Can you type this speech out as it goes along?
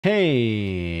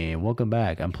Hey, welcome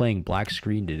back. I'm playing black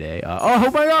screen today. Oh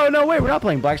my god, no, wait, we're not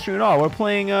playing black screen at all. We're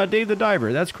playing Dave the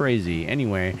Diver. That's crazy.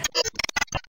 Anyway,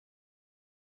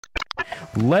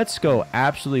 let's go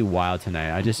absolutely wild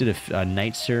tonight. I just did a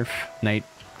night surf,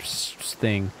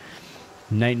 thing,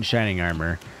 knight in shining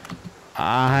armor.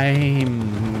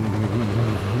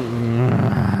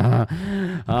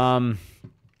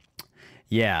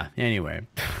 Yeah, anyway,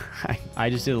 I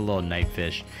just did a little night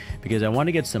fish because I want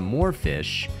to get some more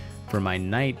fish for my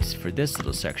night for this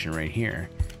little section right here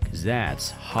because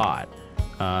that's hot.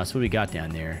 So what do we got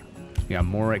down there? We got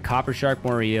more copper shark,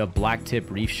 moria, black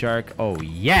tip, reef shark. Oh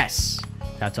yes,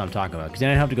 that's what I'm talking about. Because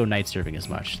then I don't have to go night surfing as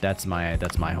much. That's my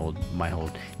whole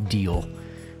deal.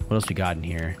 What else we got in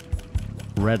here?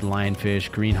 Red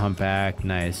lionfish, green humpback,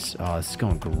 nice. Oh, this is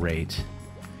going great.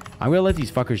 I'm gonna let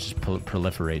these fuckers just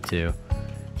proliferate too.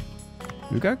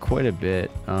 We've got quite a bit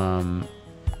of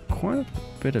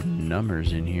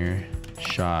numbers in here.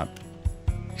 Shop.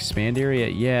 Expand area.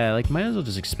 Yeah, like might as well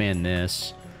just expand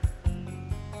this.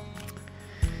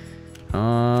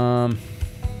 I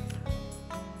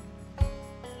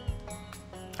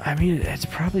mean, it's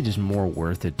probably just more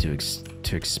worth it to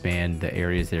expand the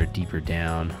areas that are deeper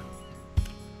down.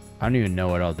 I don't even know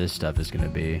what all this stuff is gonna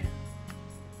be.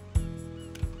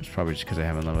 It's probably just because I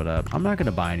haven't leveled up. I'm not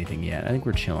gonna buy anything yet. I think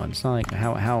we're chilling. It's not like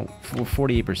how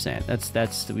 48%.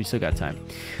 That's we still got time.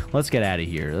 Let's get out of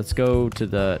here. Let's go to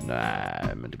the.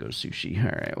 I meant to go to sushi.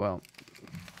 All right. Well,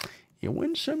 you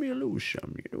win some, you lose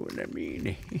some. You know what I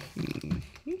mean?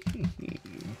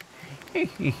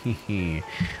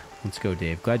 Let's go,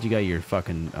 Dave. Glad you got your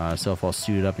fucking self all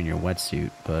suited up in your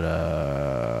wetsuit. But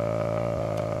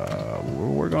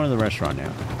we're going to the restaurant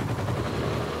now.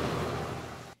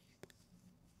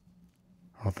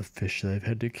 All the fish that I've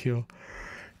had to kill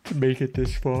to make it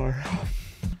this far.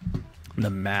 The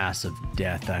mass of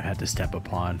death I've had to step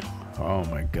upon. Oh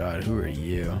my god, who are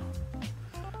you?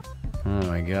 Oh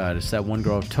my god, it's that one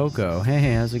girl of Toko.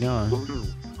 Hey, how's it going?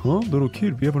 Huh? Little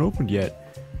kid, we haven't opened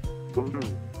yet.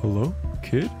 Hello?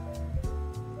 Kid?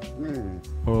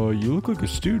 You look like a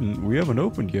student. We haven't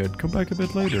opened yet. Come back a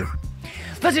bit later.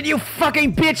 Listen, you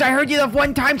fucking bitch! I heard you the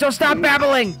one time, so stop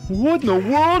babbling! What in the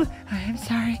world? I'm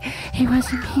sorry. It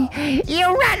wasn't me.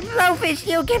 You rat blowfish!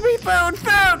 You give me food!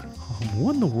 Food!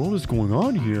 What in the world is going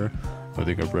on here? I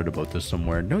think I've read about this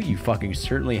somewhere. No, you fucking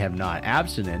certainly have not.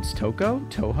 Abstinence. Toko?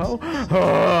 Toho?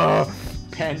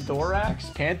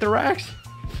 Panthorax? Pantherax?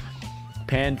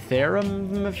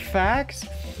 Pantherumfax?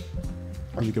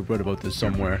 I think I've read about this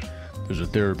somewhere. There's a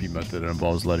therapy method that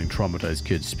involves letting traumatized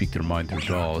kids speak their mind through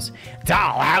dolls.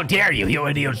 Doll, how dare you! You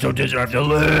idiots don't deserve to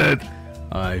live!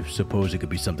 I suppose it could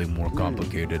be something more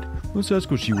complicated. Let's ask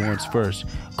what she wants first.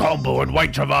 Combo and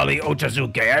white Travali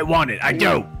Ochazuke. I want it. I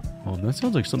do! Oh, that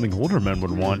sounds like something older men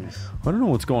would want. I don't know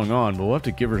what's going on, but we'll have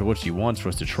to give her what she wants for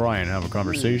us to try and have a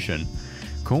conversation.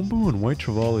 Combo and white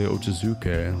Travali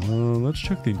Ochazuke. Let's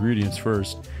check the ingredients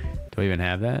first. Do I even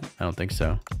have that? I don't think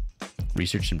so.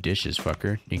 Research some dishes,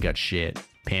 fucker. You got shit.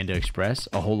 Panda Express?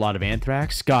 A whole lot of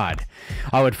anthrax? God.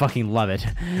 I would fucking love it.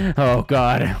 Oh,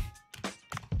 God.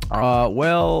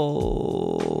 Well...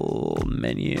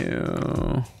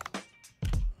 Menu...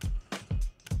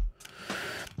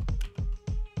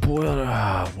 Boiled...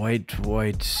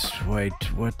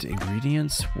 what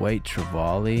ingredients? White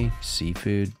Travali.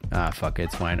 Seafood. Fuck it.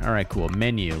 It's fine. Alright, cool.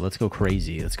 Menu. Let's go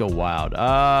crazy. Let's go wild.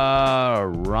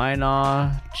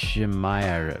 Rhino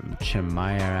Chimairade.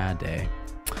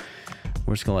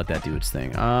 We're just gonna let that do its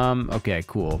thing. Okay,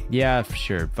 cool. Yeah, for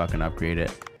sure. Fucking upgrade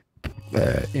it.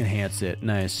 Enhance it.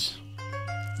 Nice.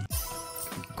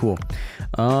 Cool.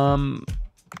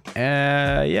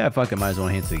 Yeah, fuck it. Might as well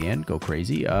enhance it again. Go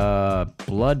crazy.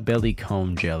 Blood belly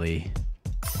comb jelly.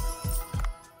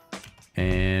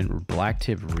 And black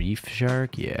tip reef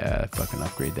shark. Yeah, fucking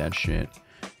upgrade that shit.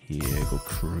 Yeah, go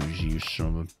crazy, you son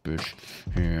of a bitch.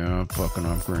 Yeah, fucking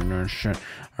upgrade that shit.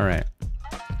 Alright.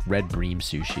 Red bream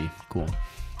sushi. Cool.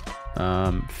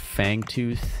 Fang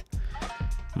tooth.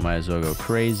 Might as well go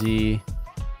crazy.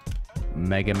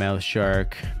 Mega mouth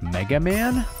shark. Mega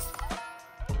Man?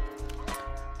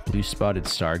 Blue spotted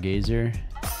stargazer.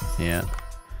 Yeah.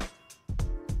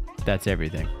 That's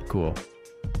everything. Cool.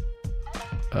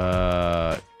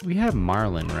 We have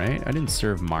marlin, right? I didn't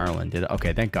serve marlin, did I?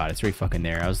 Okay, thank God. It's right fucking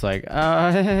there. I was like,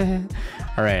 Alright,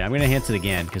 I'm gonna enhance it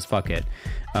again, because fuck it.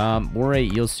 Moray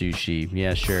eel sushi.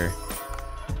 Yeah, sure.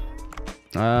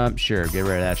 Sure, get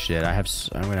rid of that shit. I'm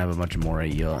gonna have a bunch of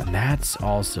moray eel, and that's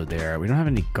also there. We don't have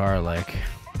any garlic.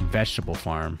 Vegetable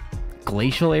farm.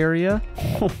 Glacial area?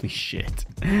 Holy shit.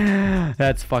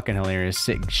 That's fucking hilarious.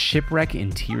 Shipwreck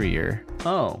interior.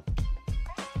 Oh.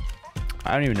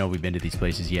 I don't even know if we've been to these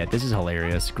places yet. This is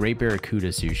hilarious. Great Barracuda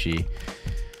sushi.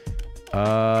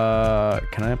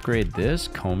 Can I upgrade this?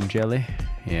 Comb jelly?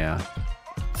 Yeah.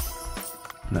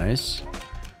 Nice.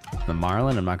 The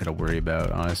marlin, I'm not going to worry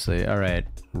about, honestly. All right.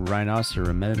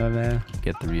 Rhinoceros.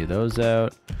 Get 3 of those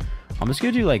out. I'm just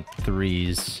going to do like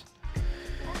 3s.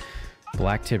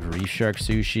 Black tip reef shark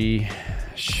sushi.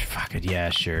 Fuck it. Yeah,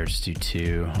 sure. Just do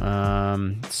 2.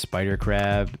 Spider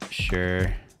crab.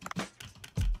 Sure.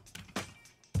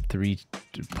 3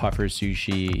 puffer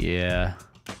sushi. Yeah.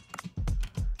 I'm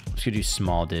just going to do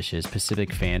small dishes. Pacific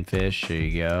fanfish. There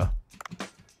you go.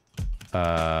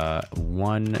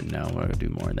 1. No, we're gonna do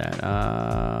more of that.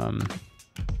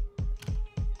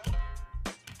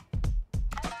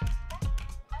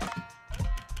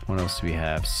 What else do we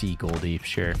have? Sea Goldie,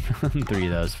 sure. 3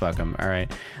 of those, fuck them. All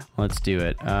right, let's do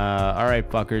it. All right,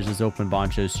 fuckers, let's open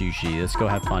Bancho Sushi. Let's go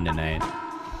have fun tonight.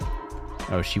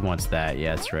 Oh, she wants that.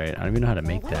 Yeah, that's right. I don't even know how to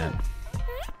make that.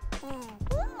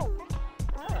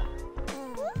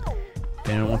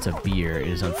 Ben wants a beer. It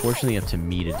is unfortunately up to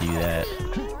me to do that.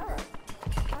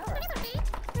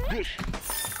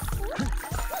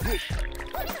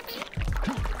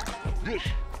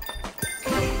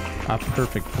 A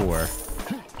perfect pour.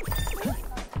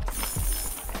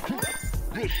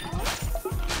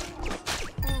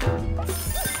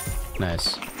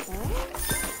 Nice.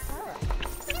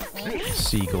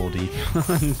 Sea Goldie.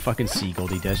 Fucking Sea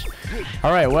Goldie dish.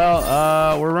 Alright,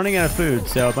 well, we're running out of food,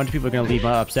 so a bunch of people are going to leave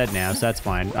upset now, so that's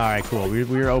fine. Alright, cool. We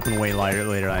were open way later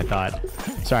than I thought.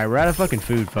 Sorry, we're out of fucking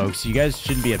food, folks. You guys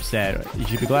shouldn't be upset. You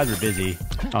should be glad we're busy.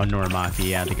 Oh, Norimaki.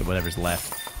 Yeah, I think of whatever's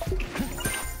left.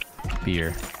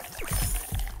 Beer.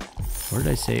 Where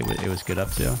did I say it was good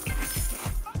up to?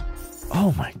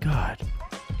 Oh my god.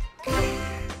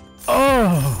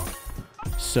 Oh!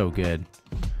 So good.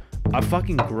 A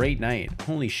fucking great night.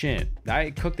 Holy shit. I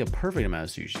cooked a perfect amount of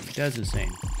sushi. That's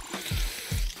insane.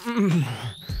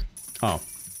 Oh.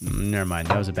 Never mind.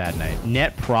 That was a bad night.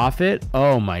 Net profit?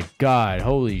 Oh my god.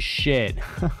 Holy shit.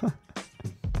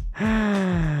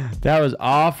 That was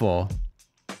awful.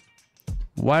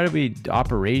 Why did we...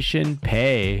 Operation,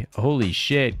 pay. Holy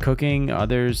shit. Cooking,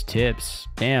 others, tips.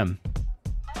 Damn.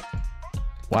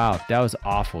 Wow. That was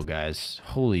awful, guys.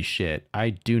 Holy shit. I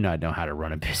do not know how to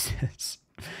run a business.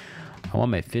 I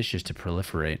want my fishes to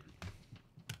proliferate.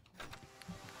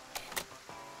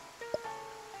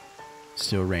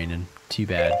 Still raining. Too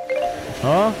bad.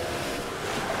 Huh?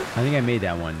 I think I made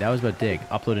that one. That was about dig.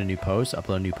 Upload a new post.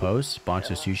 Upload a new post.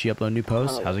 Bancho Sushi. Upload a new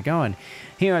post. How's it going?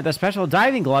 Here are the special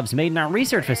diving gloves made in our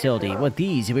research facility. With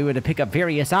these, we were to pick up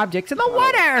various objects in the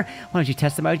water. Why don't you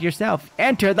test them out yourself?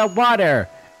 Enter the water.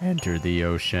 Enter the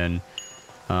ocean.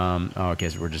 Oh, okay,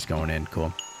 so we're just going in.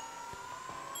 Cool.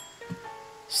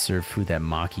 Serve food that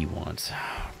Maki wants.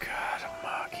 Oh, God.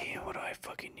 Maki. What do I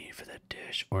fucking need for that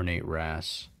dish? Ornate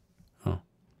wrasse. Oh.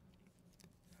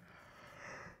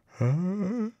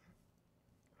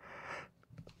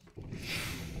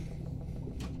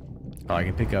 Oh, I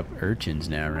can pick up urchins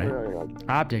now, right?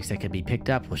 Objects that can be picked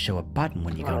up will show a button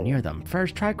when you go near them.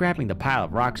 First, try grabbing the pile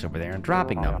of rocks over there and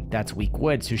dropping them. That's weak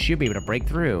wood, so she'll be able to break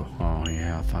through. Oh,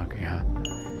 yeah, fuck yeah.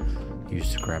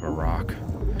 Used to grab a rock.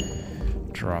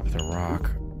 Drop the rock.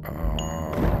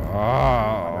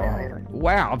 Oh.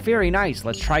 Wow, very nice.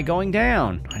 Let's try going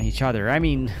down on each other. I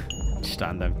mean, just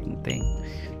on the thing.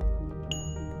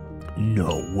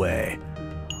 No way.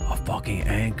 A fucking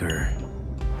anchor.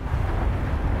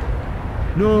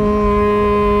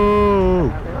 No!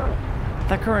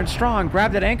 That current's strong.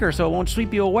 Grab that anchor so it won't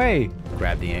sweep you away.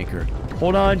 Grab the anchor.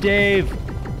 Hold on, Dave.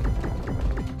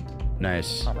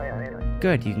 Nice.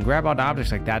 Good. You can grab on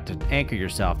objects like that to anchor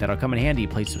yourself. That'll come in handy in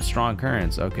place of strong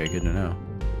currents. Okay, good to know.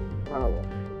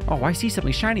 Oh, I see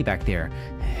something shiny back there.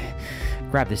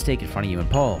 Grab the stake in front of you and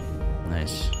pull.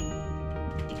 Nice.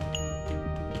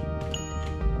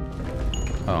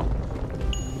 Oh.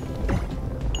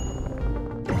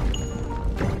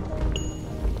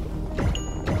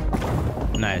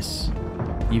 Nice.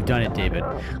 You've done it, David.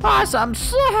 Awesome!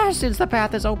 Since the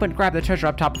path is open, grab the treasure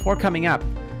up top before coming up.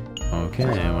 Okay,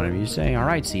 whatever you say.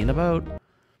 Alright, see you in the boat.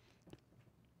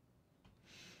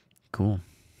 Cool.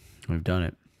 We've done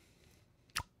it.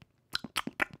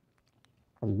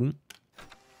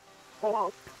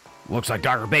 Looks like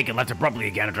Dr. Bacon left abruptly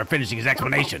again after finishing his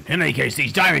explanation. In any case,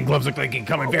 these diving gloves look like they can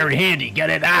come in very handy.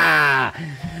 Get it? Ah!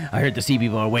 I heard the sea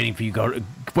people are waiting for you.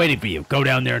 Go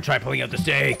down there and try pulling out the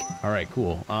stake. All right,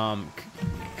 cool.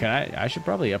 Can I should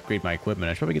probably upgrade my equipment.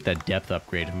 I should probably get that depth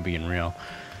upgrade if I'm being real.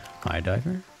 High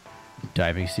diver,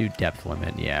 diving suit, depth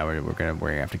limit. Yeah, we're gonna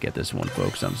have to get this one,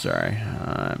 folks. I'm sorry.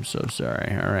 I'm so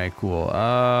sorry. All right, cool.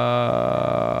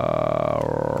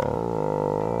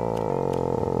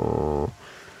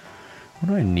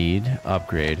 do I need?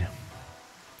 Upgrade.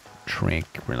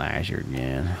 Tranquilizer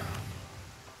again.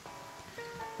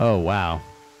 Oh, wow.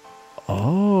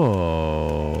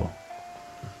 Oh.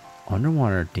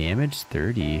 Underwater damage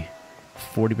 30.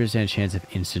 40% chance of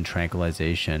instant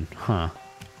tranquilization. Huh.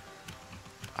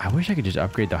 I wish I could just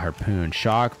upgrade the harpoon.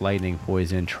 Shock, lightning,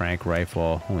 poison, tranq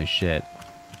rifle. Holy shit.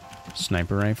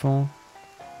 Sniper rifle?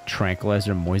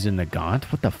 Tranquilizer, moisten the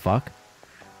gaunt? What the fuck?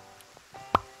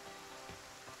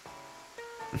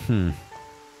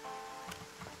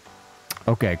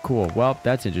 Okay, cool. Well,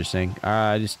 that's interesting.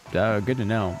 Just good to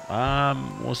know.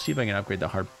 We'll see if I can upgrade the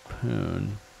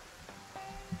harpoon.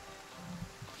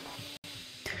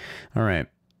 All right.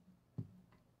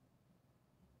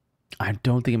 I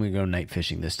don't think I'm gonna go night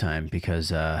fishing this time because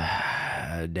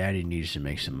Daddy needs to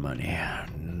make some money.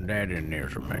 Daddy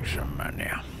needs to make some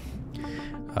money.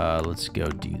 Let's go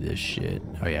do this shit.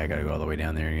 Oh yeah, I gotta go all the way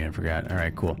down there again. I forgot. All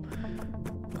right, cool.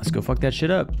 Let's go fuck that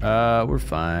shit up. We're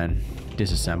fine.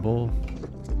 Disassemble.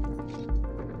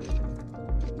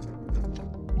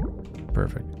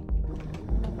 Perfect.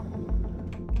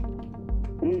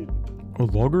 A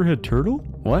loggerhead turtle?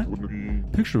 What?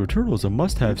 Picture of a turtle is a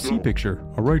must-have sea picture.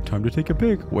 Alright, time to take a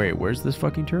pic. Wait, where's this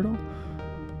fucking turtle?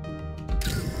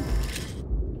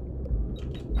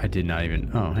 I did not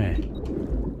even... Oh, hey.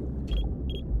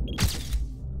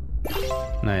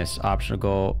 Nice. Optional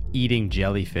goal. Eating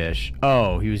jellyfish.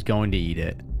 Oh, he was going to eat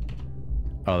it.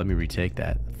 Oh, let me retake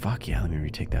that. Fuck yeah, let me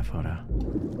retake that photo.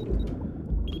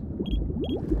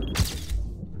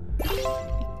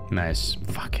 Nice.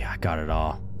 Fuck yeah, I got it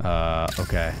all.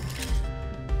 Okay.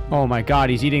 Oh my god,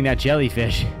 he's eating that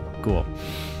jellyfish. Cool.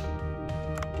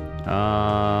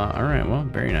 Alright, well,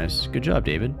 very nice. Good job,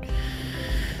 David.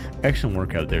 Excellent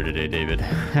work out there today, David. I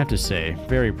have to say,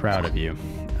 very proud of you.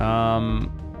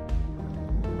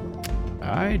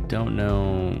 I don't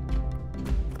know.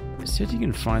 It said you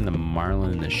can find the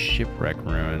marlin in the shipwreck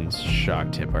ruins.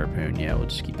 Shock tip harpoon. Yeah, we'll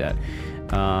just keep that.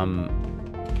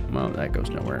 Well, that goes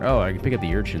nowhere. Oh, I can pick up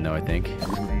the urchin, though, I think.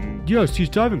 Yes, these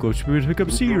diving gloves should be able to pick up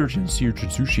sea urchin. Sea urchin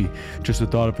sushi. Just the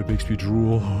thought of it makes me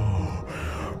drool.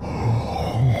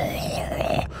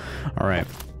 Alright.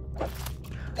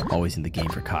 Always in the game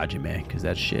for Kajime, because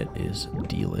that shit is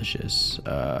delicious.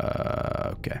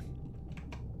 Okay.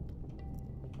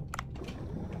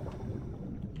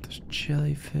 There's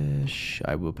jellyfish.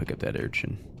 I will pick up that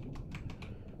urchin.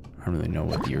 I don't really know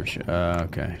what the urchin...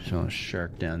 okay. So a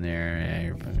shark down there. Yeah,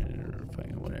 you're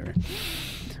fucking whatever.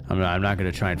 I'm not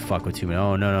gonna try and fuck with too many.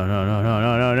 Oh, no, no, no, no, no,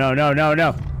 no, no, no, no, no,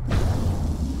 no.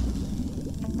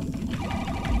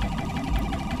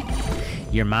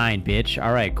 You're mine, bitch.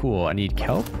 Alright, cool. I need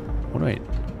kelp? What do I...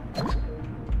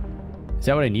 Is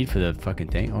that what I need for the fucking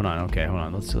thing? Hold on, okay, hold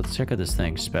on. Let's check out this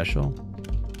thing. Special.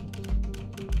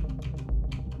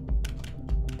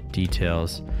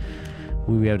 Details.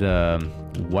 We have the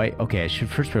white... Okay, I should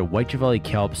first put white trevally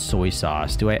kelp soy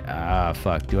sauce. Do I...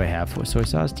 fuck. Do I have soy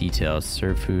sauce? Details.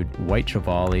 Serve food. White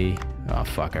trevally. Oh,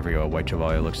 fuck. I forget what white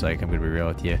trevally looks like. I'm gonna be real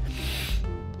with you.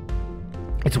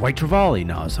 It's white trevally.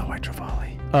 No, it's not white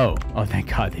trevally. Oh. Oh, thank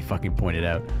God they fucking pointed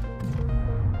out.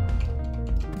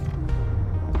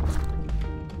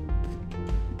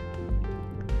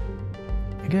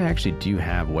 I think I actually do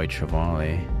have white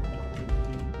trevally.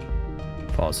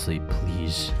 Fall asleep,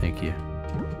 please. Thank you.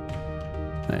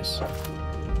 Nice.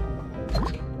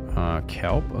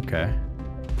 Kelp, okay.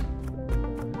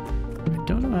 I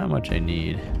don't know how much I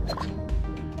need.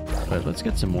 But let's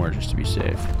get some more just to be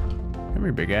safe. Come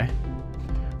here, big guy.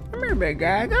 Come here, big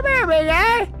guy. Come here, big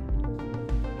guy.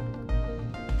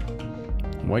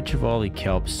 White trevally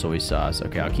kelp soy sauce.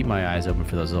 Okay, I'll keep my eyes open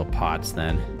for those little pots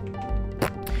then.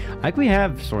 Like we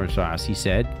have soy sauce, he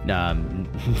said.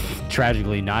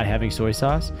 Tragically not having soy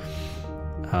sauce.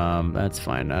 That's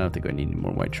fine. I don't think I need any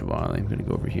more white trevally. I'm gonna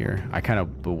go over here. I kind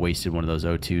of wasted one of those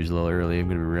O2s a little early. I'm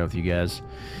gonna be real with you guys.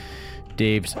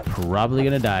 Dave's probably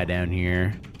gonna die down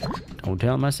here. Don't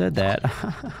tell him I said that.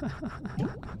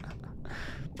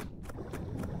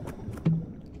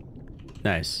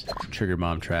 Nice. Trigger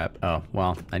bomb trap. Oh,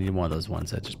 well, I need one of those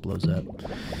ones that just blows up.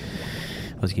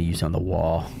 Let's get used on the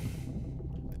wall.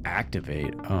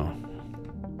 Activate. Oh.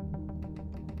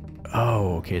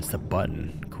 Oh, okay, it's the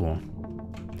button. Cool.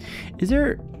 Is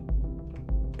there...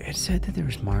 It said that there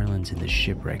was marlins in the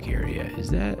shipwreck area. Is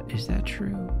that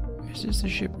true? Is this the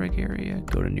shipwreck area?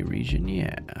 Go to new region?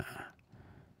 Yeah.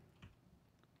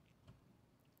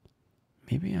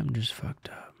 Maybe I'm just fucked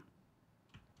up.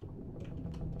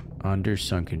 Under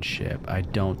sunken ship. I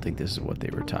don't think this is what they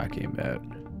were talking about.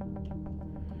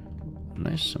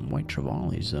 Nice, some white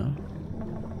trevallies though.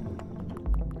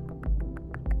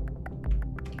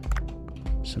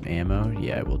 Some ammo.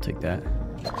 Yeah, we'll take that.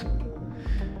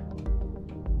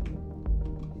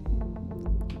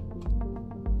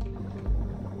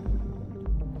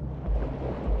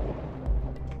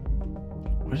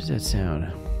 What does that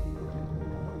sound?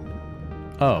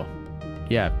 Oh.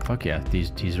 Yeah, fuck yeah.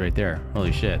 He's right there.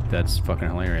 Holy shit, that's fucking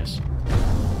hilarious.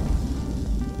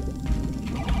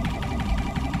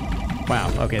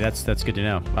 Wow, okay, that's good to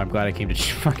know. I'm glad I came to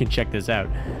fucking check this out.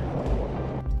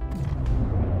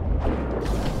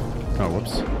 Oh,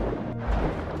 whoops.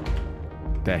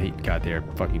 That heat got there.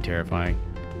 Fucking terrifying.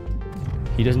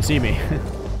 He doesn't see me.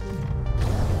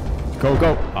 Go,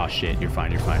 go! Oh shit, you're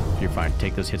fine, you're fine, you're fine.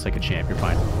 Take those hits like a champ, you're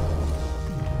fine.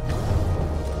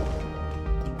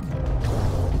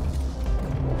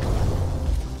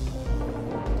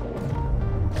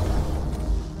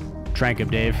 Trank him,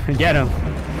 Dave. Get him!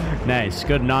 Nice,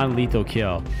 good non-lethal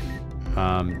kill.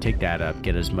 Take that up,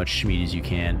 get as much meat as you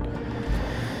can.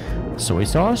 Soy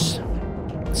sauce?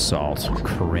 Salt.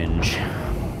 Cringe.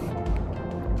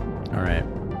 Alright.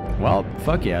 Well,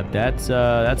 fuck yeah, that's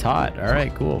hot. All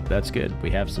right, cool. That's good.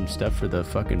 We have some stuff for the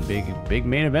fucking big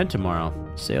main event tomorrow.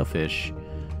 Sailfish.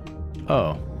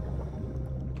 Oh.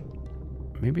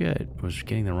 Maybe I was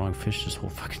getting the wrong fish this whole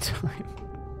fucking time.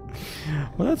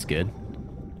 Well, that's good.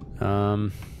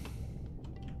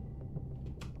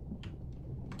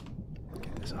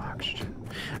 Get this oxygen.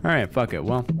 All right, fuck it.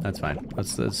 Well, that's fine.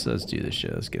 Let's do this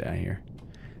shit. Let's get out of here.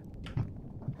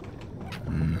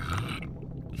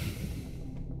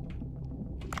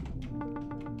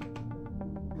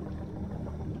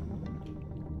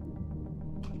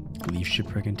 Leaf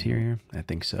shipwreck interior? I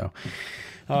think so.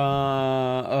 Okie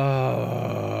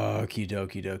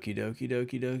dokie dokie dokie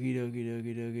dokie dokie dokie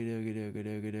dokie dokie dokie dokie.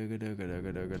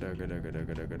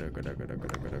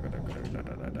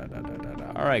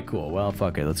 All right, cool. Well,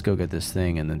 fuck it. Let's go get this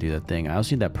thing and then do that thing. I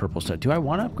also need that purple stuff. Do I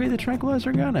want to upgrade the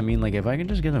tranquilizer gun? I mean, like, if I can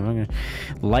just get a fucking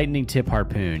lightning tip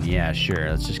harpoon. Yeah, sure.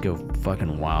 Let's just go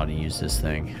fucking wild and use this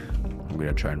thing. I'm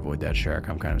gonna try and avoid that shark.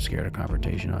 I'm kind of scared of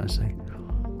confrontation, honestly.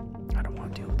 I don't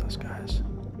want to deal with those guys.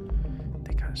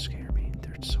 They kind of scare me.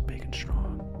 They're so big and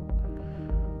strong.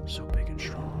 So big and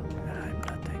strong. And I'm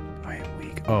nothing. I am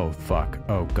weak. Oh, fuck.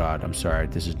 Oh, God. I'm sorry.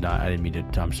 This is not... I didn't mean to...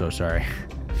 I'm so sorry.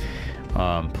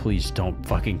 Please don't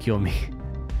fucking kill me.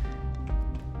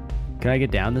 Can I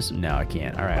get down this? No, I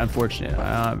can't. All right. Unfortunate.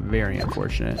 Very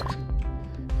unfortunate.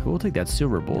 We'll take that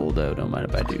silver bowl, though. Don't mind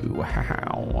if I do.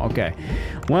 Wow. Okay.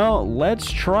 Well,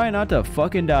 let's try not to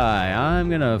fucking die.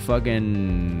 I'm gonna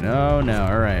fucking... Oh, no.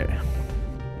 All right.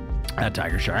 That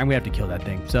tiger shark. I'm gonna have to kill that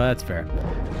thing. So that's fair.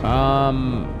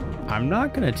 I'm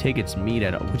not gonna take its meat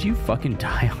at all. Would you fucking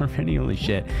die already? Holy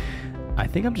shit. I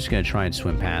think I'm just gonna try and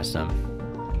swim past them.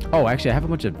 Oh, actually, I have a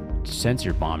bunch of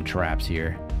sensor bomb traps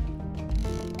here.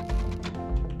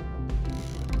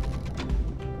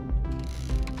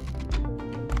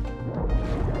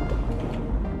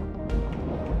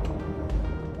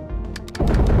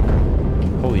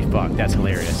 Holy fuck, that's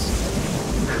hilarious.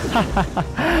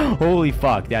 Holy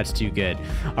fuck, that's too good.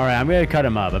 Alright, I'm gonna cut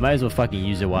him up. I might as well fucking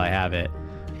use it while I have it.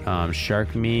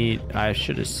 Shark meat. I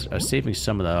should have saving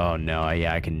some of the... Oh no,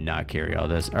 yeah, I cannot carry all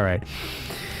this. Alright.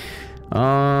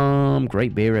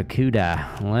 Great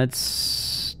Barracuda.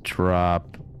 Let's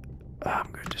drop...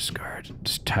 I'm gonna discard.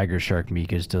 Just tiger shark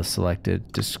meat is still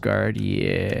selected. Discard,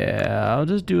 yeah. I'll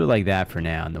just do it like that for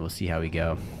now, and then we'll see how we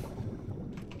go.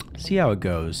 See how it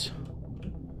goes.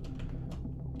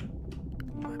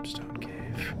 Limestone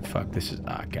cave. Fuck, this is...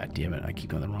 Ah, god damn it. I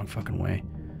keep going the wrong fucking way.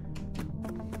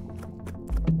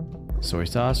 Soy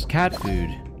sauce. Cat food.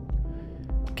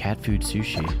 Cat food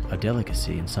sushi. A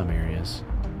delicacy in some areas.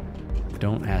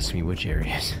 Don't ask me which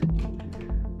areas.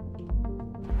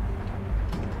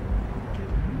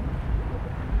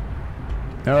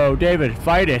 Oh, David,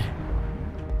 fight it.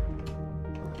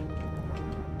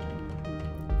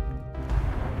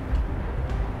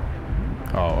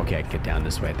 Oh, okay, get down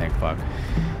this way, thank fuck.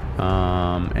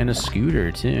 And a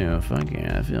scooter too. Fuck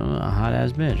yeah, I feel a hot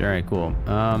ass bitch. Alright, cool.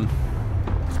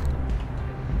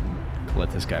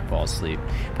 Let this guy fall asleep.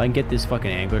 If I can get this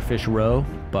fucking anglerfish row,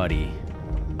 buddy,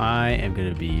 I am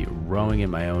gonna be rowing in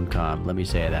my own calm. Let me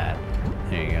say that.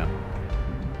 There you go.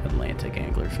 Atlantic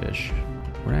anglerfish.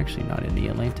 We're actually not in the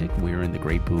Atlantic. We're in the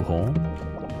Great Blue Hole.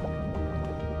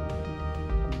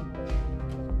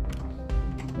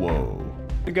 Whoa.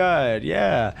 God,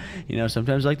 yeah. You know,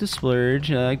 sometimes I like to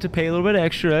splurge. I like to pay a little bit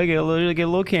extra. Get a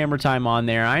little camera time on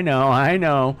there. I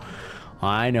know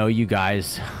you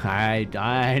guys.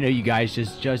 I know you guys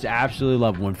just absolutely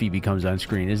love when Phoebe comes on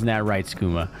screen. Isn't that right,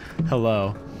 Skooma?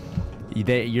 Hello.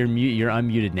 You're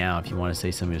unmuted now if you want to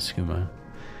say something to Skooma.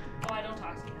 Oh, I don't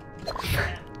talk to you.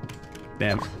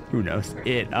 them. Who knows?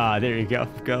 It. There you go.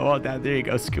 Go on down. There you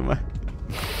go, Skooma.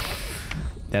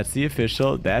 That's the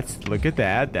official. Look at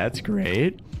that. That's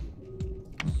great.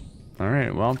 All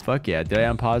right. Well, fuck yeah. Did I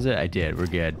unpause it? I did. We're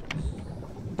good.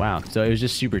 Wow. So it was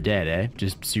just super dead, eh?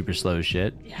 Just super slow as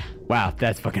shit. Yeah. Wow.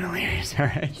 That's fucking hilarious. All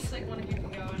right. Just like one of you can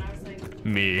go, and I was like,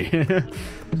 Me.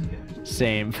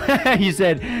 Same. He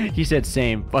said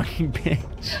same fucking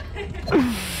bitch.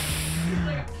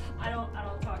 like, I don't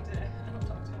talk to him.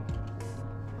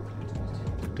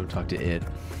 Don't talk to it.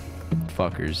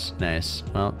 Fuckers. Nice.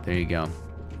 Well, there you go.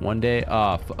 One day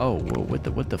off. Oh, whoa,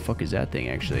 what the fuck is that thing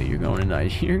actually? You're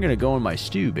gonna go in my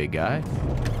stew, big guy.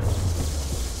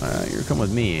 You're coming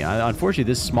with me. Unfortunately,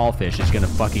 this small fish is gonna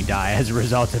fucking die as a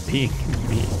result of being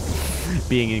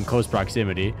in close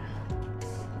proximity.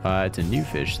 It's a new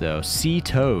fish though. Sea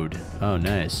toad. Oh,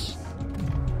 nice.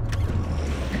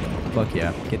 Fuck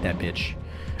yeah. Get that bitch.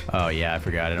 Oh yeah, I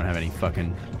forgot. I don't have any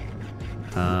fucking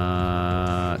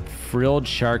frilled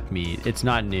shark meat. It's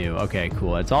not new. Okay,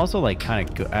 cool. It's also like kind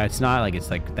of good. It's not like it's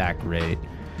like that great.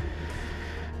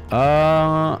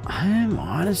 I'm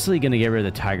honestly gonna get rid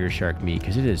of the tiger shark meat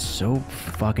because it is so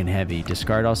fucking heavy.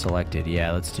 Discard all selected.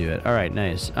 Yeah, let's do it. All right,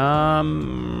 nice. All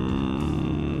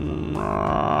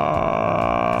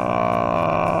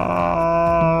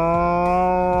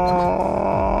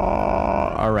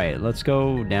right, let's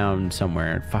go down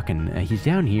somewhere. Fucking, he's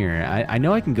down here. I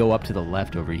know I can go up to the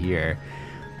left over here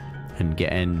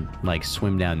and like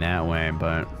swim down that way,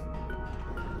 but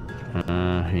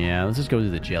yeah, let's just go to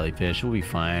the jellyfish. We'll be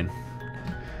fine.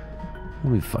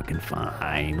 We'll be fucking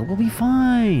fine. We'll be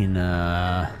fine.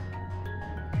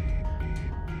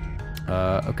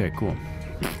 Okay, cool.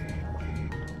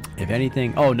 If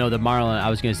anything, oh no, the marlin. I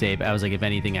was gonna say, I was like, if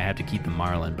anything, I have to keep the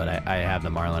marlin, but I have the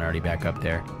marlin already back up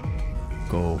there.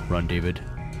 Go, run, David.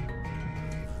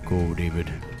 Go,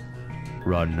 David.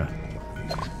 Run.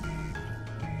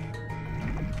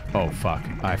 Oh, fuck.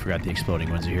 I forgot the exploding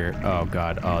ones are here. Oh,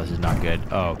 God. Oh, this is not good.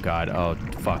 Oh, God. Oh,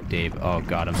 fuck, Dave. Oh,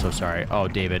 God. I'm so sorry. Oh,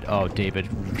 David. Oh, David.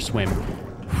 Swim.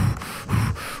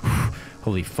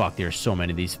 Holy fuck. There are so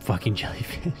many of these fucking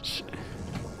jellyfish.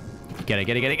 Get it.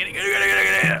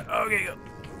 Okay, go.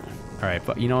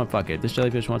 Alright, you know what? Fuck it. This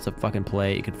jellyfish wants to fucking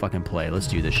play. It can fucking play. Let's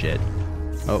do this shit.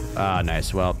 Oh,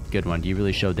 nice. Well, good one. You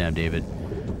really showed them, David.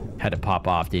 Had to pop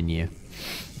off, didn't you?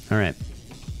 Alright.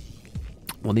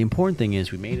 Well, the important thing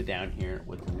is we made it down here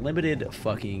with limited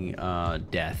fucking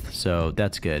death, so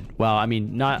that's good. Well, I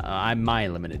mean, not my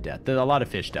limited death. A lot of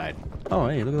fish died. Oh,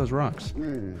 hey, look at those rocks.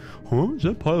 Huh? Is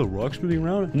that pile of rocks moving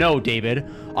around? No, David.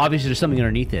 Obviously, there's something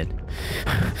underneath it.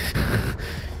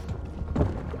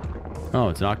 Oh,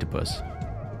 it's an octopus.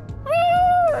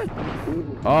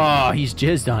 Oh, he's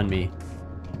jizzed on me.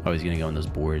 Oh, he's gonna go on those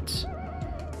boards.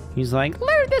 He's like,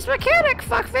 Learn this mechanic,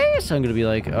 fuckface! I'm gonna be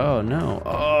like, oh no.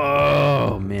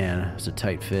 Oh man, it's a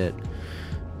tight fit.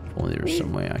 If only there was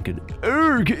some way I could.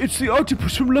 Erg, it's the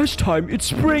octopus from last time. It's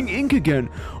spraying ink again.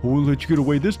 I won't let you get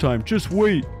away this time. Just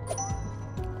wait.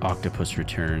 Octopus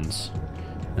returns.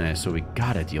 Nice, so we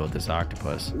gotta deal with this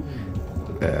octopus.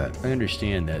 I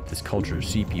understand that this culture of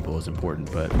sea people is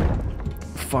important, but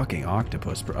fucking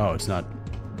octopus, bro. Oh, it's not.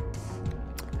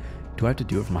 Do I have to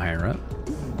do it from higher up?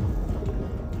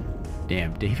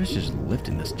 Damn, Davis just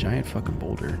lifting this giant fucking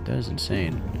boulder. That is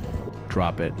insane.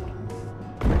 Drop it.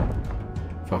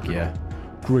 Fuck yeah.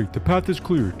 Great, the path is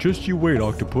clear. Just you wait,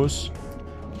 octopus.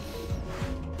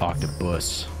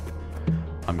 Octopus.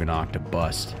 I'm gonna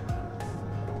octobust.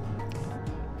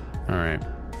 Alright.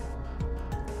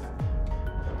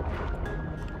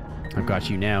 I've got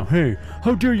you now. Hey,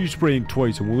 how dare you spray ink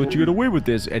twice and we'll let you get away with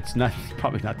this. It's not,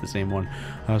 probably not the same one.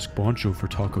 Ask Boncho for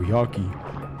takoyaki.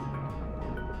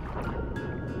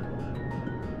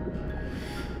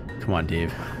 Come on,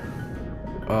 Dave.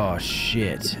 Oh,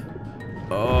 shit.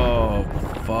 Oh,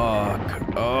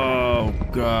 fuck. Oh,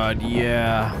 God,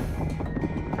 yeah.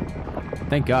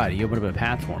 Thank God, he opened up a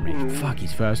path for me. Fuck,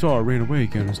 he's fast. Oh, I ran away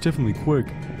again. It's definitely quick.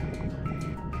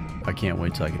 I can't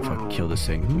wait till I can fucking kill this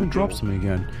thing. I'm gonna drop something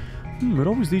again. It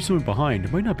always leaves something behind.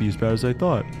 It might not be as bad as I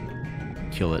thought.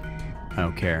 Kill it. I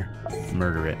don't care.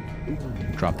 Murder it.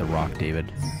 Drop the rock,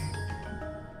 David.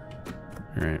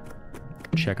 Alright.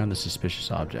 Check on the suspicious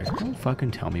object. Don't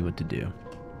fucking tell me what to do.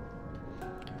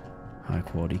 High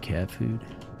quality cat food.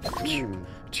 It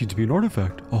seems to be an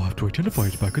artifact. I'll have to identify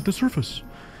it back at the surface.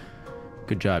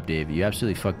 Good job, Dave. You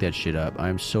absolutely fucked that shit up.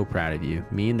 I'm so proud of you.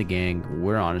 Me and the gang,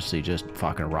 we're honestly just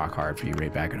fucking rock hard for you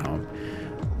right back at home.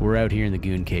 We're out here in the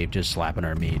goon cave just slapping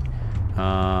our meat.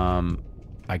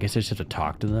 I guess I just have to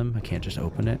talk to them. I can't just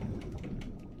open it.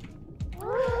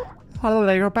 Hello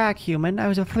there, you're back, human. I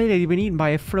was afraid that you'd been eaten by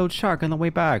a frilled shark on the way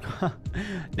back.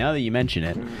 Now that you mention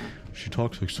it. She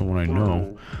talks like someone I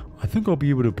know. I think I'll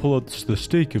be able to pull out the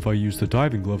steak if I use the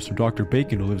diving gloves from Dr.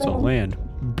 Bacon who lives on land.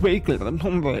 Bacon?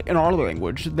 In our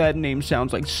language, that name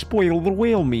sounds like spoiled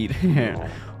whale meat.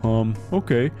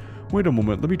 Okay. Wait a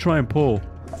moment, let me try and pull.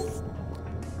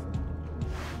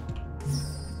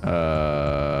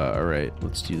 Alright,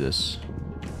 let's do this.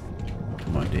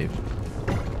 Come on, Dave.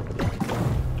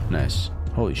 Nice.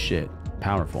 Holy shit.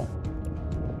 Powerful.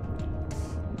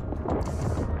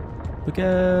 Look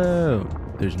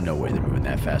out! There's no way they're moving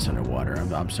that fast underwater.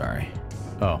 I'm sorry.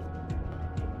 Oh.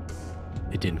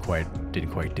 It didn't quite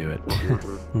do it.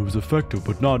 It was effective,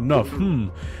 but not enough. I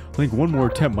think one more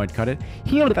attempt might cut it.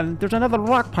 Here then, there's another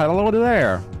rock pile over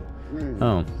there.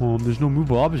 Oh. There's no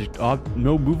movable object,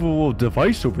 no movable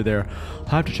device over there. I'll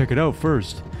have to check it out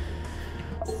first.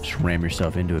 Just ram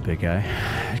yourself into it, big guy.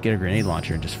 Just get a grenade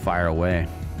launcher and just fire away.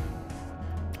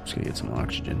 Just gonna get some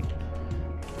oxygen.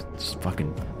 It's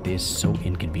fucking... This is so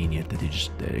inconvenient that they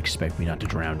expect me not to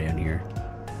drown down here.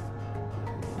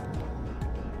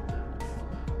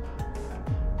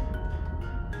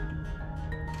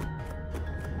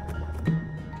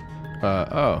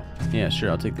 Oh. Yeah,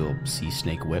 sure, I'll take the little sea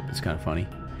snake whip. It's kind of funny.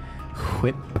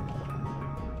 Whip.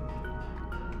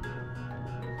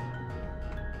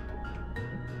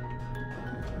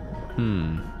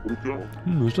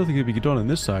 There's nothing to be done on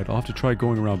this side. I'll have to try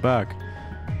going around back.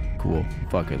 Cool.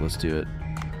 Fuck it, let's do it.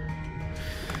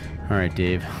 Alright,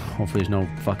 Dave. Hopefully there's no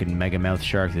fucking mega mouth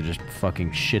shark that just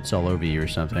fucking shits all over you or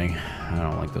something. I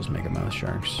don't like those mega mouth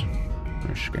sharks.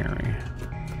 They're scary.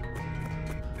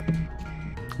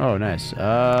 Oh, nice.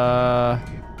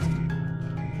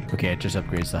 Okay, it just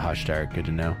upgrades the hush dart. Good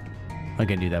to know. I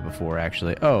can do that before,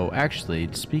 actually. Oh, actually,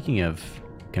 speaking of...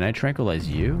 Can I tranquilize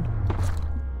you?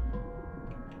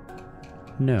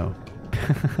 No.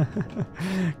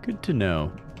 Good to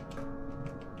know.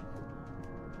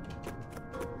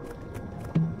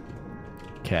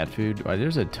 Cat food? Oh,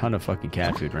 there's a ton of fucking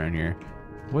cat food around here.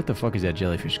 What the fuck is that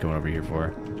jellyfish going over here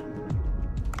for?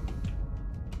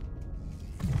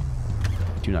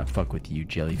 Do not fuck with you,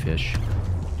 jellyfish.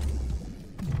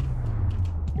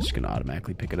 Just gonna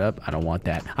automatically pick it up. I don't want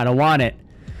that. I don't want it!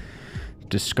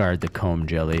 Discard the comb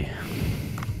jelly.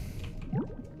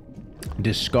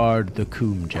 Discard the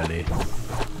coom jelly.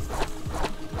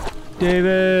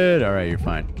 David! Alright, you're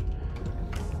fine.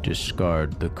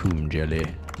 Discard the coom jelly.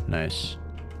 Nice.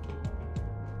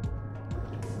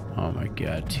 Oh my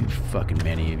god, too fucking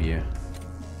many of you.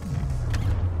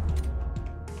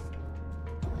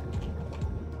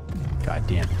 God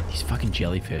damn, these fucking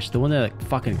jellyfish. The one that like,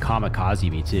 fucking kamikaze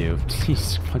me too.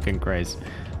 Jesus fucking Christ.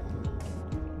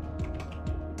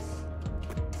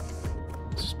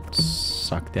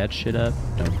 Suck that shit up.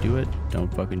 Don't do it.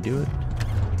 Don't fucking do it.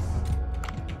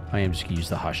 I am just gonna use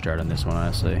the hush dart on this one,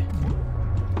 honestly.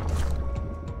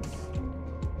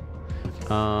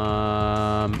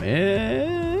 Fall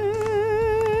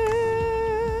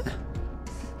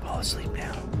asleep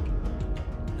now.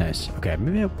 Nice. Okay,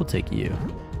 maybe we'll take you.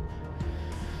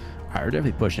 Alright, we're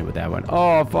definitely pushing it with that one.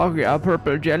 Oh, fuck yeah,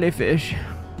 purple jellyfish.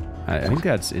 I think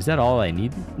that's... Is that all I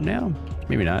need now?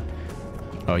 Maybe not.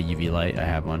 Oh, UV light. I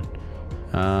have one.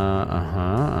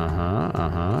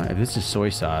 If this is soy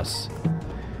sauce...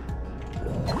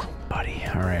 Buddy,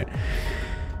 alright.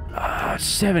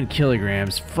 7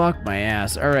 kilograms. Fuck my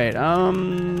ass. Alright,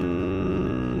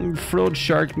 frilled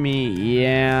shark meat.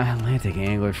 Yeah, Atlantic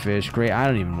anglerfish. Great. I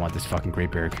don't even want this fucking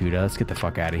great barracuda. Let's get the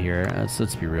fuck out of here.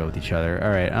 Let's be real with each other.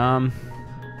 Alright,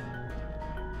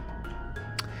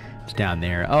 it's down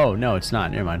there. Oh, no, it's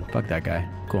not. Never mind. Fuck that guy.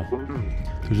 Cool.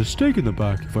 There's a steak in the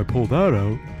back. If I pull that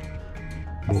out...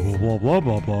 Blah, blah, blah, blah,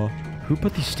 blah, blah. Who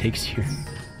put these steaks here?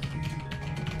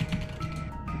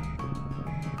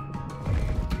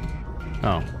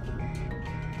 Oh.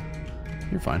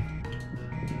 You're fine.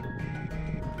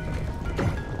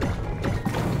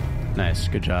 Nice.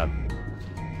 Good job.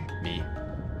 Me.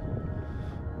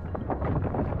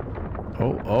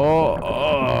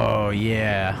 Oh,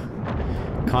 yeah.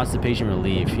 Constipation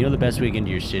relief. You know the best way to get into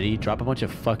your city? Drop a bunch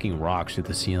of fucking rocks through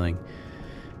the ceiling.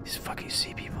 These fucking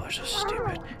sea people are so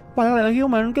stupid. Well,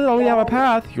 human, clearly have a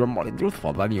path. You're more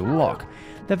truthful than you look.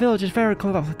 The village is very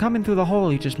close. Come in through the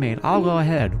hole you just made. I'll go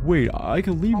ahead. Wait, I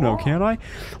can leave now, can't I?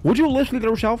 Would you listen to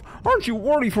yourself? Aren't you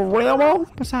worthy for Railroad?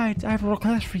 Besides, I have a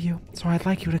request for you, so I'd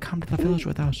like you to come to the village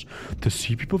with us. The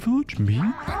Sea People Village? Me?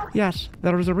 Yes,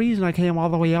 there is a reason I came all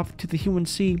the way up to the human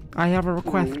sea. I have a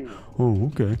request. Oh,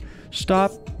 okay.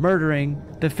 Stop murdering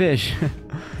the fish.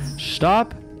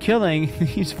 Stop killing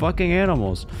these fucking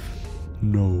animals.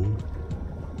 No.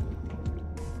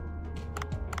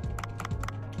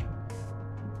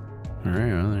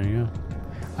 Alright, well, there you go.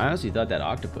 I honestly thought that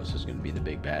octopus was going to be the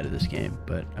big bad of this game,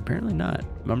 but apparently not.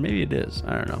 Or maybe it is.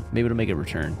 I don't know. Maybe it'll make a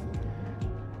return.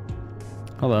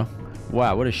 Hello.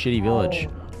 Wow, what a shitty village.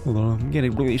 Hold on, I'm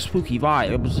getting really spooky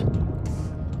vibes.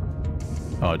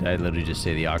 Oh, did I literally just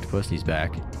say the octopus? He's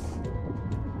back.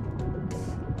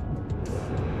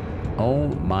 Oh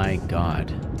my god.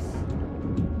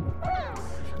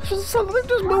 Something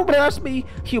just moved past me.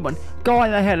 Human, go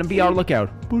on ahead and be our lookout.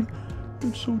 But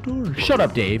it's so dark. Shut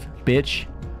up, Dave, bitch.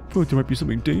 I feel like there might be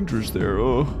something dangerous there.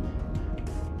 I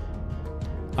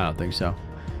don't think so.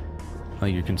 I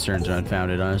think your concerns are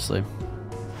unfounded, honestly.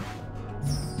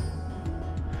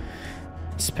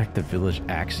 Inspect the village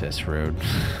access road.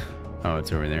 Oh,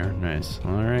 it's over there. Nice.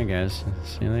 Alright, guys.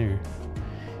 See you later.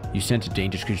 You sense a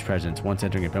dangerous creature's presence. Once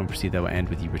entering a boat, proceed that will end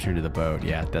with you return to the boat.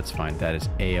 Yeah, that's fine. That is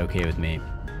A-okay with me.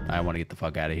 I want to get the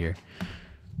fuck out of here.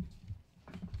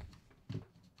 I'm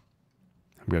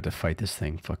gonna have to fight this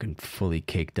thing fucking fully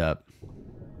caked up.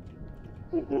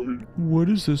 What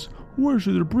is this? Why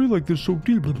should there breathe like this so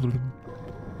deep?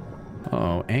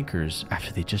 Oh, anchors.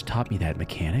 After they just taught me that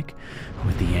mechanic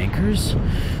with the anchors?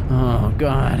 Oh,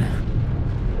 God.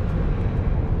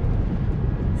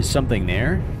 Is something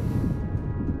there?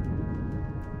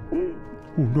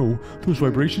 Oh no, those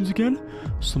vibrations again?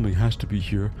 Something has to be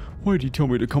here. Why did he tell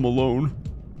me to come alone?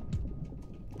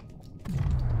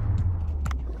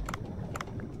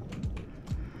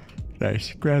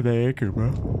 Nice. Grab that anchor, bro.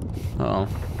 Uh oh.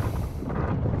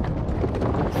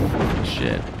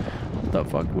 Shit. What the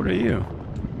fuck? What are you?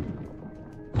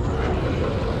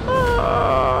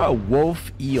 Ah,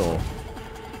 wolf eel.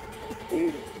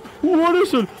 What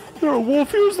is it? There are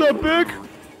wolf eels that big?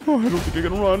 Oh, I don't think I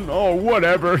can run. Oh,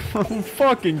 whatever.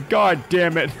 Fucking god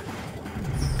damn it.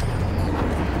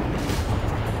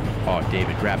 Oh,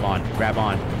 David, grab on. Grab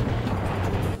on.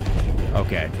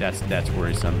 Okay, that's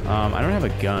worrisome. I don't have a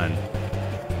gun.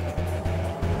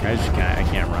 I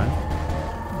can't run.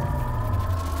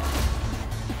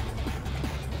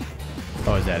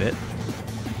 Oh, is that it?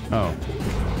 Oh.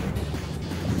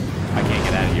 I can't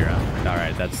get out of here, huh?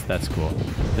 Alright, that's cool.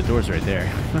 The door's right there.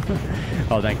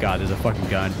 Oh, thank God, there's a fucking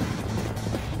gun.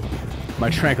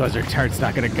 My tranquilizer turret's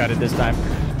not gonna gun it this time.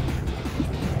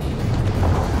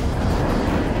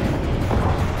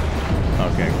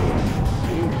 Okay,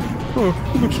 cool. Oh,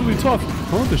 it looks really tough.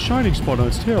 I want the shining spot on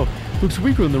its tail. Looks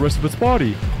weaker than the rest of its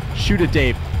body. Shoot it,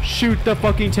 Dave. Shoot the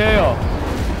fucking tail.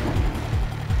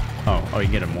 Oh, you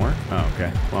can get it more? Oh,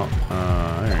 okay. Well,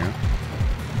 there you go.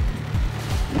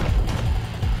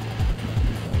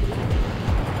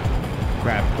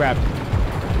 Grab.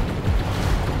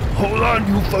 Hold on,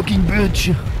 you fucking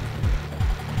bitch.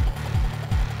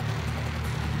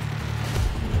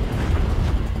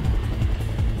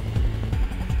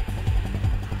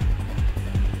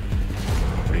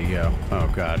 Where do you go? Oh,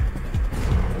 God.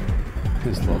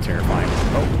 This is a little terrifying.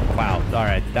 Oh, wow. All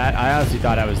right. I honestly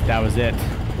thought that was it.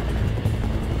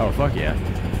 Oh, fuck yeah.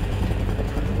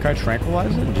 Can I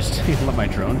tranquilize it and just let my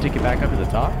drone take it back up to the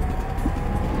top?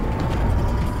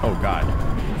 Oh, God.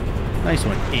 Nice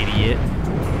one, idiot.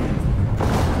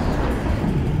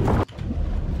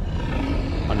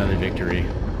 Another victory.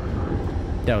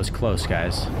 That was close,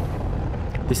 guys.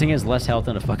 This thing has less health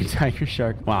than a fucking tiger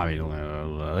shark. Well, I mean,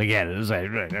 again, it was like,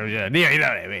 yeah, you know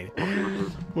what I mean.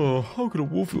 Oh, how could a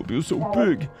wolf eel be so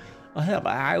big?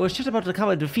 I was just about to come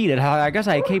and defeat it. I guess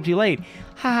I came too late.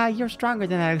 Haha, you're stronger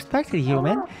than I expected,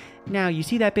 human. Now, you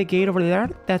see that big gate over there?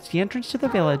 That's the entrance to the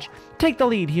village. Take the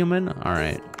lead, human. All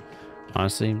right.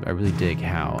 Honestly, I really dig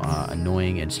how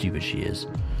annoying and stupid she is.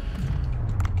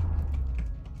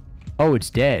 Oh, it's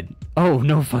dead. Oh,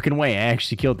 no fucking way. I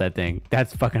actually killed that thing.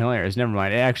 That's fucking hilarious. Never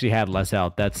mind. It actually had less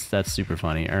health. That's super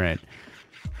funny. All right.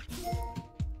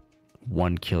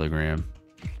 1 kilogram.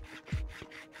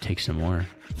 Take some more.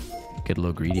 Get a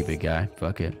little greedy, big guy.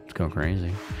 Fuck it. Let's go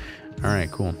crazy. All right,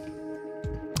 cool.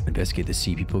 Investigate the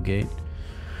sea people gate.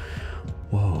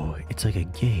 Whoa, it's like a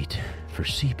gate for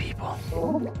sea people.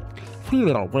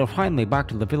 We're finally back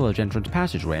to the village entrance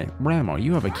passageway. Ramo,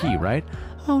 you have a key, right?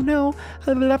 Oh no,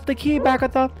 I left the key back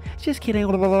at the... Just kidding,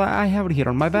 I have it here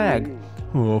in my bag.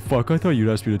 Oh, fuck, I thought you'd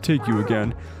ask me to take you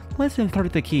again. Let's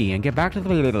insert the key and get back to the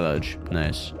village.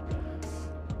 Nice.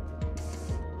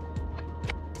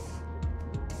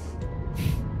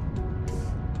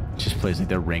 Just plays like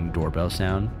the Ring doorbell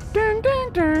sound. Ding, ding,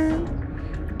 ding.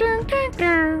 Ding, ding,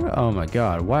 ding. Oh my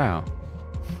God, wow.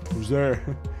 Who's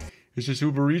there? It's just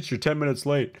Uber Eats, you're 10 minutes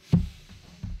late.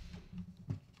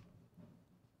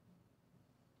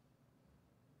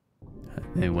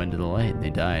 They went to the light and they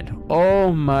died.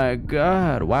 Oh my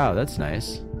God. Wow, that's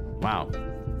nice. Wow.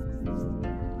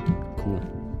 Cool.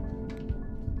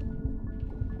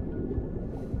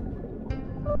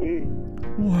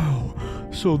 Wow.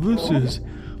 So this is...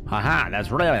 Haha,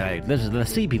 that's right. This is the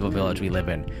sea people village we live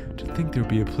in. To think there'd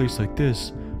be a place like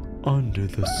this under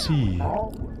the sea.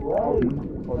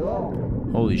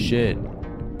 Holy shit.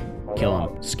 Kill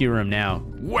him. Skewer him now.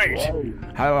 Wait!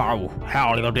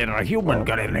 How did a human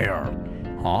get in here?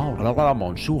 Huh?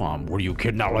 Were you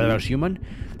kidnapped by this human?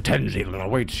 Tenzil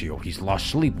awaits you. He's lost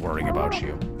sleep worrying about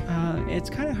you. It's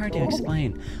kind of hard to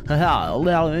explain. Haha,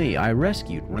 allow me. I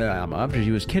rescued after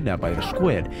she was kidnapped by the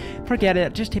squid. Forget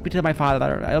it. Just take me to my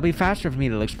father. It'll be faster for me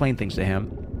to explain things to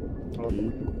him.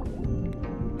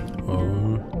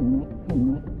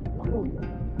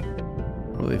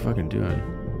 What are they fucking doing?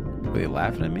 Are they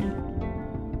laughing at me?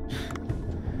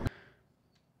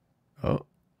 Oh.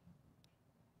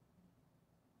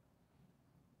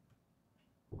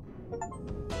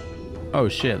 Oh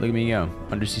shit, look at me go.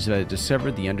 Undersea survey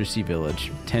discovered the undersea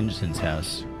village. Tenzin's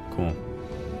house. Cool.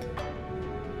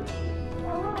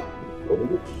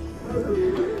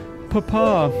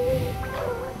 Papa!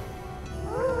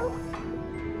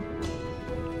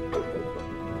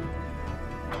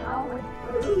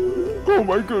 Oh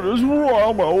my goodness,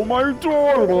 Ramo, my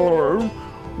daughter!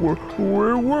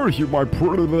 Where were you, my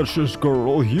precious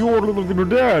girl? Your little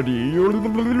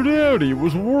daddy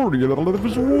was worried out of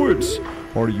his wits.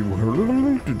 Are you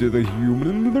hurt? Did the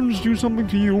humans do something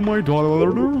to you, my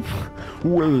daughter?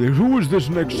 Well, who is this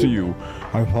next to you?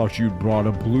 I thought you'd brought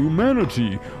a blue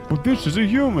manatee, but this is a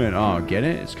human. Oh, get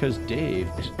it? It's because Dave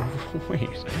is...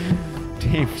 Wait.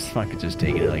 Dave's fucking just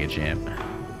taking it like a champ.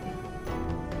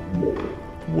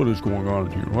 What is going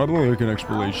on here? I'd like an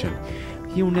explanation.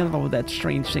 You know that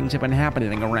strange things have been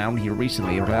happening around here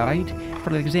recently, right?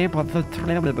 For example, the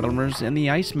tremors and the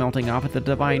ice melting off at the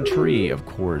divine tree. Of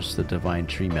course, the divine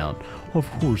tree melt.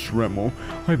 Of course, Remo.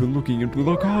 I've been looking into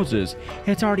the causes.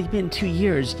 It's already been 2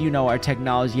 years. You know our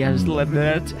technology has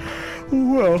limits.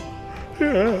 Well,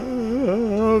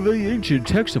 the ancient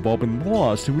texts have all been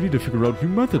lost, and we need to figure out new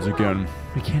methods again.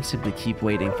 We can't simply keep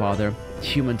waiting, Father.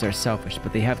 Humans are selfish,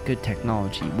 but they have good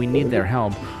technology. We need their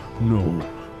help. No.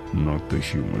 Not the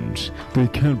humans. They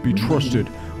can't be trusted.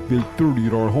 They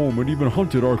dirtied our home and even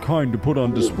hunted our kind to put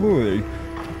on display.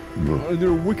 And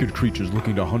they're wicked creatures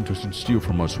looking to hunt us and steal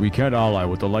from us. We can't ally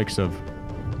with the likes of...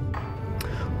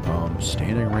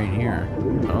 Standing right here.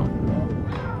 Oh.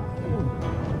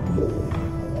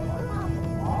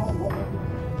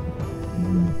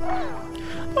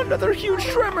 Another huge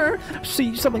tremor!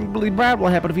 See, something really bad will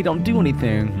happen if we don't do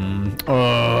anything.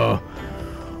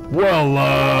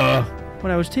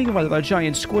 When I was taken by the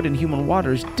giant squid in human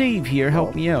waters, Dave here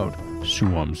helped me out.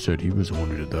 Suam said he was the one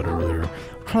who did that earlier.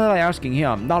 Try asking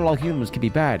him. Not all humans can be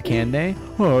bad, can they?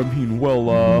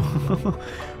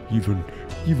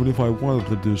 Even if I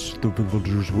wanted this, the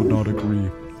villagers would not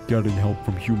agree. Getting help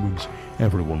from humans,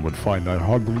 everyone would find that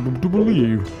hard for them to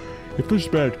believe. If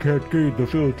this man can't gain the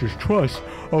villagers' trust,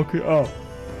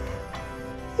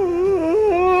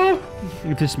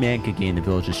 If this man could gain the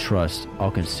village's trust, I'll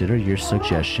consider your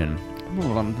suggestion.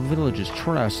 Well, the village's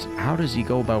trust. How does he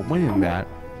go about winning that?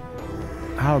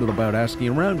 How about asking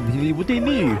around what they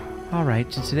need?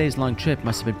 Alright, since today's long trip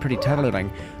must have been pretty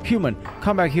tiring. Human,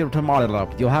 come back here tomorrow.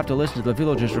 You'll have to listen to the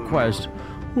village's request.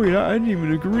 Wait, I didn't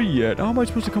even agree yet. How am I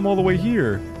supposed to come all the way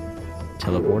here?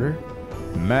 Teleporter?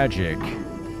 Magic.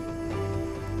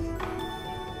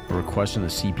 A request from the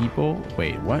sea people?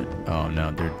 Wait, what? Oh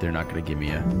no, they're not gonna give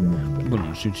me a...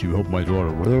 Since you helped my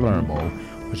daughter with Ramo,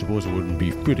 I suppose it wouldn't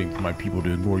be fitting for my people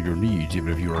to ignore your needs,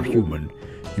 even if you are human.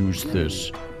 Use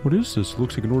this. What is this?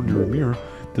 Looks like an ordinary mirror.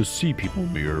 The sea people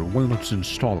mirror, when it's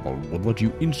installable, will let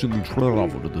you instantly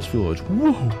travel to this village.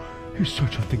 Whoa! Is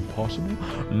such a thing possible?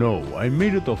 No, I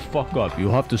made it the fuck up.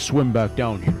 You'll have to swim back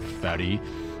down here, fatty.